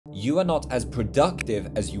You are not as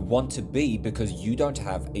productive as you want to be because you don't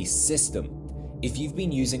have a system. If you've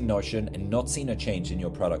been using Notion and not seen a change in your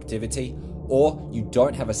productivity, or you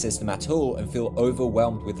don't have a system at all and feel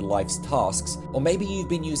overwhelmed with life's tasks, or maybe you've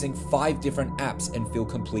been using 5 different apps and feel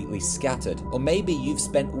completely scattered, or maybe you've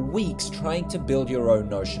spent weeks trying to build your own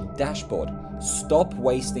Notion dashboard, stop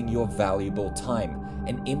wasting your valuable time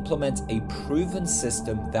and implement a proven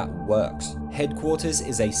system that works. Headquarters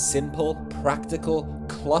is a simple, practical,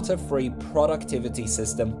 clutter-free productivity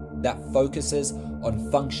system that focuses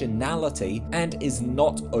on functionality and is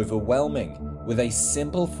not overwhelming, with a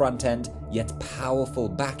simple front end yet powerful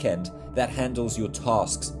back end that handles your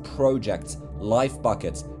tasks, projects, life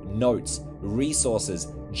buckets, notes, resources,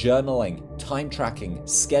 journaling, time tracking,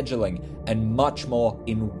 scheduling, and much more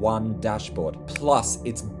in one dashboard. Plus,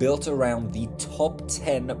 it's built around the top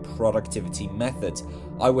 10 productivity methods.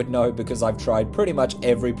 I would know because I've tried pretty much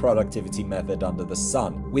every productivity method under the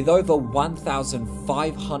sun. With over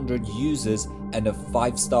 1,500 users and a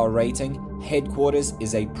 5-star rating, Headquarters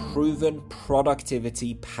is a proven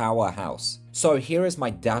productivity powerhouse. So here is my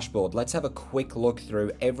dashboard. Let's have a quick look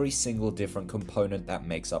through every single different component that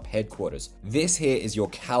makes up Headquarters. This here is your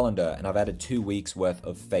calendar, and I've added 2 weeks worth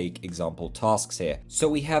of fake example tasks here. So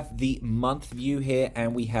we have the month view here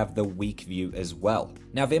and we have the week view as well.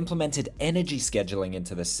 Now I've implemented energy scheduling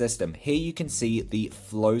into the system. Here you can see the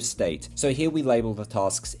flow state. So here we label the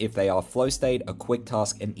tasks if they are flow state, a quick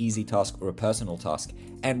task, an easy task, or a personal task.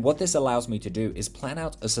 And what this allows me to do is plan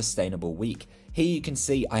out a sustainable week. Here you can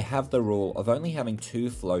see I have the rule of only having 2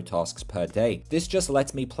 flow tasks per day. This just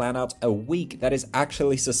lets me plan out a week that is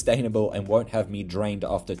actually sustainable and won't have me drained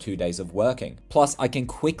after 2 days of working. Plus, I can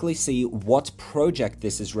quickly see what project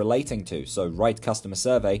this is relating to. So Write Customer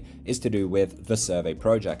Survey is to do with the survey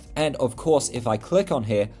project. And of course, if I click on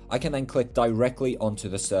here, I can then click directly onto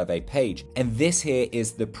the survey page. And this here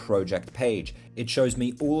is the project page. It shows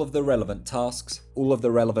me all of the relevant tasks, all of the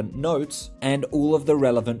relevant notes, and all of the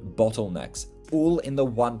relevant bottlenecks, all in the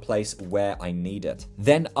one place where I need it.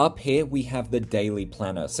 Then up here, we have the daily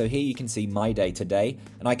planner. So here you can see my day today,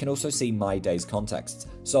 and I can also see my day's contexts.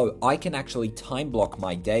 So I can actually time block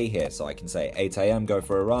my day here. So I can say 8 a.m. go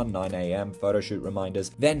for a run, 9 a.m. photo shoot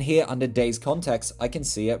reminders. Then here under day's context, I can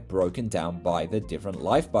see it broken down by the different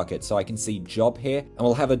life buckets. So I can see job here, and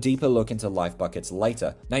we'll have a deeper look into life buckets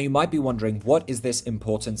later. Now you might be wondering, what is this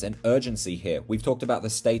importance and urgency here? We've talked about the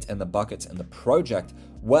state and the buckets and the project.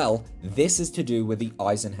 Well, this is to do with the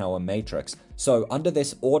Eisenhower matrix. So under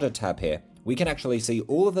this order tab here, we can actually see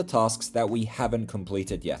all of the tasks that we haven't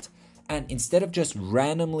completed yet. And instead of just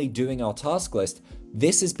randomly doing our task list,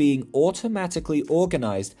 this is being automatically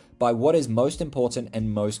organized by what is most important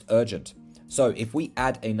and most urgent. So if we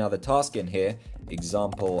add another task in here,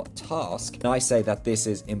 example task, and I say that this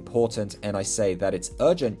is important and I say that it's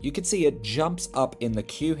urgent, you can see it jumps up in the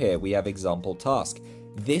queue here. We have example task.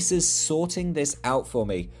 This is sorting this out for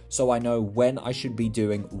me so I know when I should be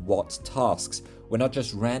doing what tasks. We're not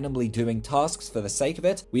just randomly doing tasks for the sake of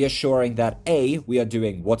it. We are assuring that A, we are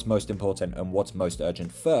doing what's most important and what's most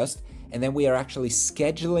urgent first, and then we are actually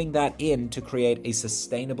scheduling that in to create a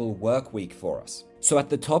sustainable work week for us. So at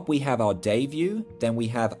the top, we have our day view, then we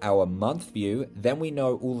have our month view, then we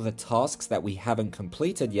know all the tasks that we haven't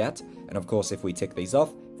completed yet. And of course, if we tick these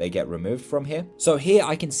off, they get removed from here. So here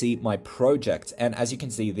I can see my project, and as you can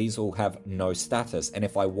see, these all have no status. And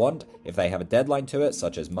if I want, if they have a deadline to it,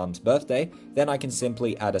 such as mum's birthday, then I can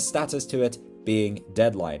simply add a status to it being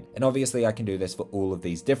deadline. And obviously I can do this for all of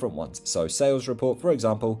these different ones. So sales report, for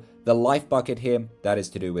example, the life bucket here, that is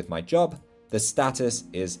to do with my job. The status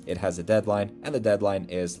is it has a deadline, and the deadline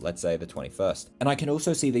is, let's say, the 21st. And I can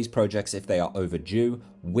also see these projects if they are overdue,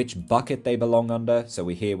 which bucket they belong under. So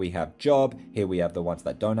here we have job, here we have the ones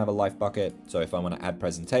that don't have a life bucket. So if I want to add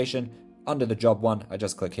presentation, under the job one, I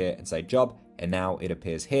just click here and say job, and now it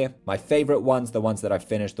appears here. My favorite ones, the ones that I've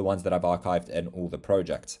finished, the ones that I've archived, and all the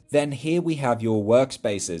projects. Then here we have your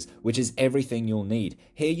workspaces, which is everything you'll need.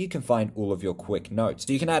 Here you can find all of your quick notes.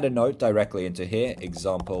 So you can add a note directly into here,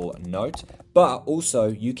 example note, but also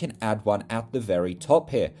you can add one at the very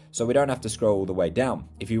top here. So we don't have to scroll all the way down.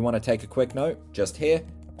 If you want to take a quick note, just here,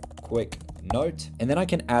 quick note, and then I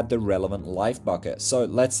can add the relevant life bucket. So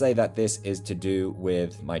let's say that this is to do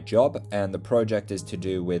with my job and the project is to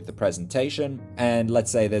do with the presentation, and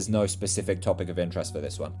let's say there's no specific topic of interest for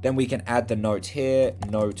this one. Then we can add the note here,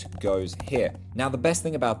 note goes here. Now the best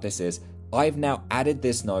thing about this is I've now added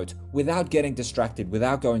this note without getting distracted,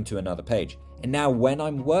 without going to another page. And now when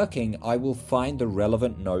I'm working, I will find the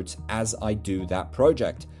relevant notes as I do that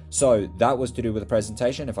project. So that was to do with the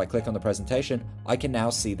presentation. If I click on the presentation, I can now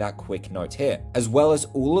see that quick note here, as well as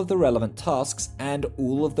all of the relevant tasks and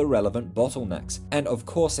all of the relevant bottlenecks. And of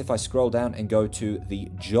course, if I scroll down and go to the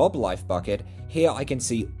job life bucket, here I can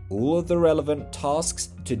see all of the relevant tasks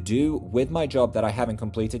to do with my job that I haven't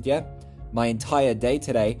completed yet, my entire day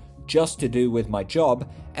today just to do with my job,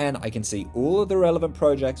 and I can see all of the relevant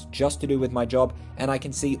projects just to do with my job, and I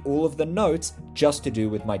can see all of the notes just to do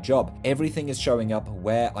with my job. Everything is showing up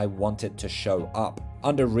where I want it to show up.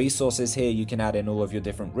 Under resources here, you can add in all of your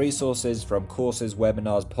different resources from courses,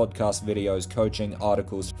 webinars, podcasts, videos, coaching,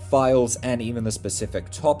 articles, files, and even the specific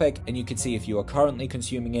topic. And you can see if you are currently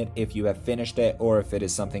consuming it, if you have finished it, or if it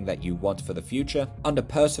is something that you want for the future. Under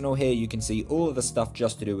personal here, you can see all of the stuff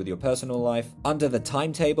just to do with your personal life. Under the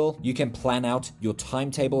timetable, you can plan out your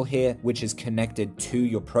timetable here, which is connected to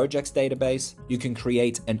your projects database. You can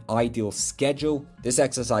create an ideal schedule. This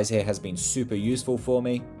exercise here has been super useful for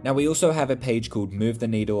me. Now we also have a page called Move the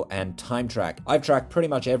Needle and Time Track. I've tracked pretty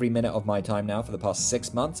much every minute of my time now for the past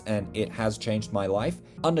 6 months, and it has changed my life.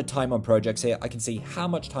 Under time on projects here, I can see how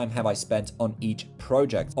much time have I spent on each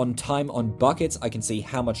project. On time on buckets, I can see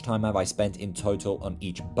how much time have I spent in total on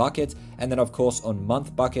each bucket. And then of course on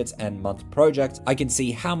month buckets and month projects, I can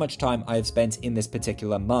see how much time I have spent in this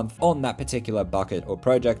particular month on that particular bucket or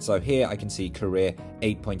project. So here I can see career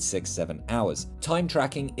 8.67 hours. Time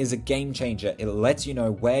tracking is a game changer. It lets you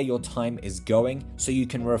know where your time is going so you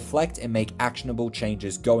can reflect and make actionable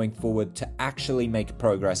changes going forward to actually make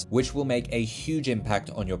progress, which will make a huge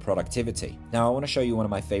impact on your productivity. Now I want to show you one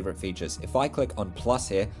of my favorite features. If I click on plus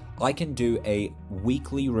here, I can do a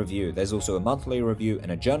weekly review. There's also a monthly review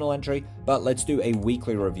and a journal entry, but let's do a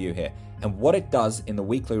weekly review here. And what it does in the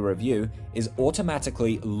weekly review is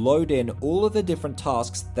automatically load in all of the different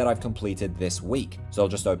tasks that I've completed this week. So I'll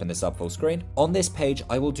just open this up full screen. On this page,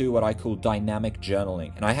 I will do what I call dynamic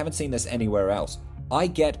journaling, and I haven't seen this anywhere else. I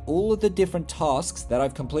get all of the different tasks that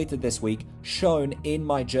I've completed this week shown in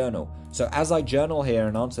my journal. So as I journal here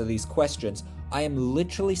and answer these questions, I am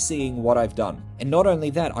literally seeing what I've done. And not only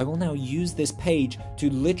that, I will now use this page to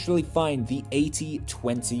literally find the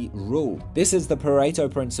 80-20 rule. This is the Pareto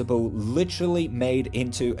principle literally made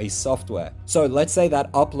into a software. So let's say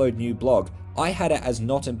that upload new blog, I had it as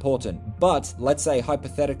not important, but let's say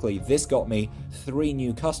hypothetically this got me 3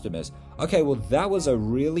 new customers. Okay, well that was a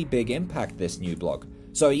really big impact, this new blog.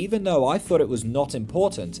 So even though I thought it was not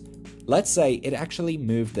important, let's say it actually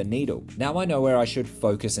moved the needle. Now I know where I should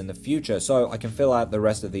focus in the future, so I can fill out the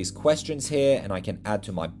rest of these questions here and I can add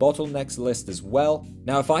to my bottlenecks list as well.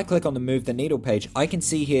 Now if I click on the move the needle page, I can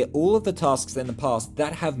see here all of the tasks in the past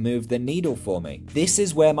that have moved the needle for me. This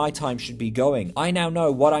is where my time should be going. I now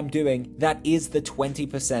know what I'm doing that is the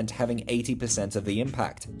 20% having 80% of the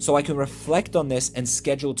impact. So I can reflect on this and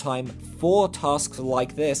schedule time for tasks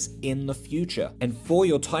like this in the future. And for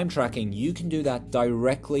your time tracking, you can do that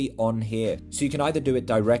directly on here. So you can either do it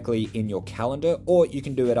directly in your calendar or you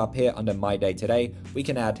can do it up here under my day today. We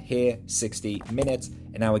can add here 60 minutes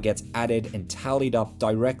and now it gets added and tallied up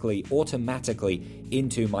directly automatically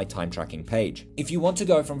into my time tracking page. If you want to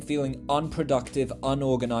go from feeling unproductive,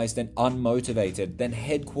 unorganized, and unmotivated, then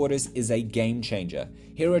Headquarters is a game changer.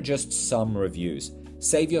 Here are just some reviews.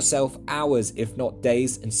 Save yourself hours, if not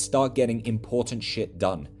days, and start getting important shit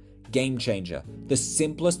done. Game changer. The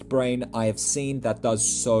simplest brain I have seen that does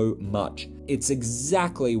so much. It's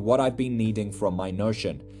exactly what I've been needing from my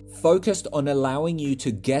Notion. Focused on allowing you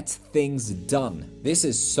to get things done. This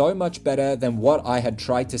is so much better than what I had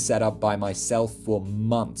tried to set up by myself for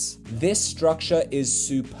months. This structure is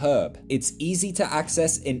superb. It's easy to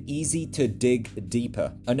access and easy to dig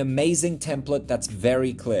deeper. An amazing template that's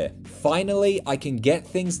very clear. Finally, I can get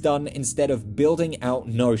things done instead of building out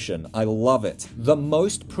Notion. I love it. The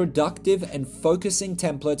most productive and focusing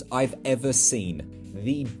template I've ever seen.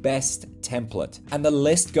 The best template. And the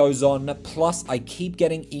list goes on, plus I keep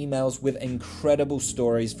getting emails with incredible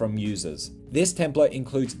stories from users. This template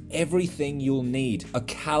includes everything you'll need. A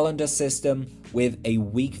calendar system with a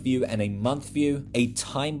week view and a month view, a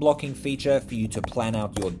time blocking feature for you to plan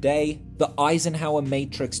out your day, the Eisenhower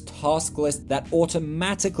Matrix task list that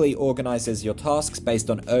automatically organizes your tasks based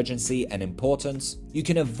on urgency and importance. You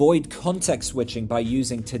can avoid context switching by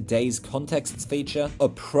using today's contexts feature, a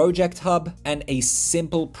project hub, and a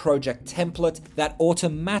simple project template that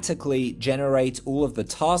automatically generates all of the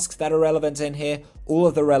tasks that are relevant in here, all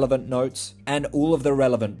of the relevant notes, and all of the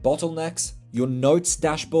relevant bottlenecks, your notes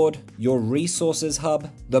dashboard, your resources hub,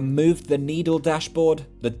 the move the needle dashboard,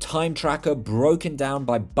 the time tracker broken down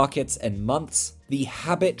by buckets and months, the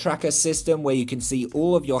habit tracker system where you can see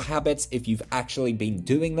all of your habits if you've actually been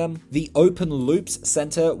doing them, the open loops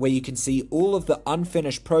center where you can see all of the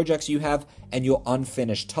unfinished projects you have and your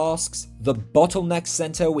unfinished tasks, the bottlenecks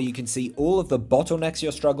center where you can see all of the bottlenecks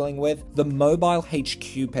you're struggling with, the mobile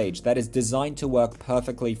HQ page that is designed to work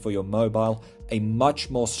perfectly for your mobile, a much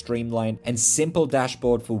more streamlined and simple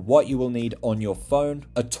dashboard for what you will need on your phone,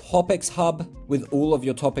 a topics hub with all of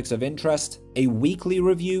your topics of interest, a weekly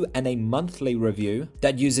review and a monthly review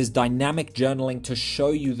that uses dynamic journaling to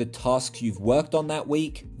show you the tasks you've worked on that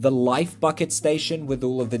week, the life bucket station with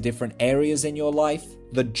all of the different areas in your life,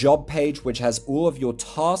 the job page which has all of your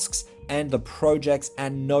tasks and the projects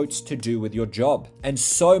and notes to do with your job, and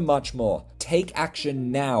so much more. Take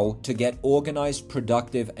action now to get organized,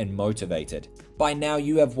 productive, and motivated. By now,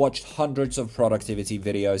 you have watched hundreds of productivity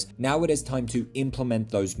videos. Now it is time to implement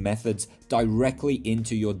those methods directly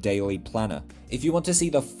into your daily planner. If you want to see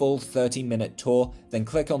the full 30-minute tour, then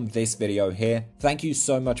click on this video here. Thank you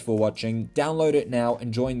so much for watching. Download it now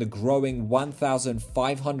and join the growing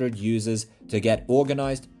 1,500 users to get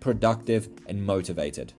organized, productive, and motivated.